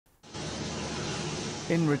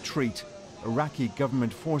In retreat, Iraqi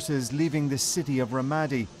government forces leaving the city of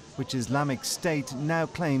Ramadi, which Islamic State now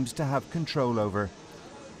claims to have control over.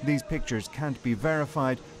 These pictures can't be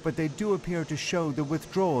verified, but they do appear to show the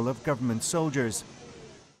withdrawal of government soldiers.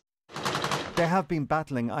 They have been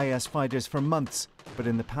battling IS fighters for months, but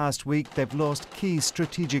in the past week they've lost key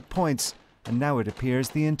strategic points, and now it appears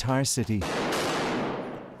the entire city.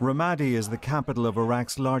 Ramadi is the capital of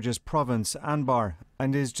Iraq's largest province, Anbar,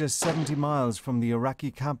 and is just 70 miles from the Iraqi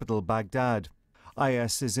capital, Baghdad.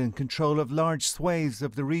 IS is in control of large swathes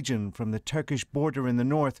of the region, from the Turkish border in the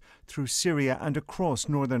north through Syria and across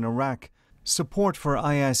northern Iraq. Support for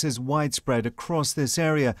IS is widespread across this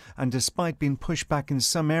area, and despite being pushed back in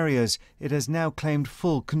some areas, it has now claimed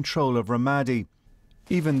full control of Ramadi.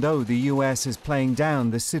 Even though the US is playing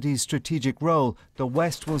down the city's strategic role, the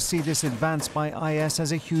West will see this advance by IS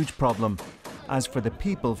as a huge problem. As for the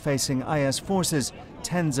people facing IS forces,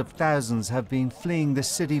 tens of thousands have been fleeing the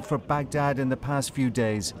city for Baghdad in the past few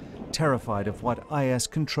days, terrified of what IS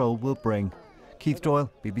control will bring. Keith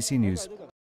Doyle, BBC News.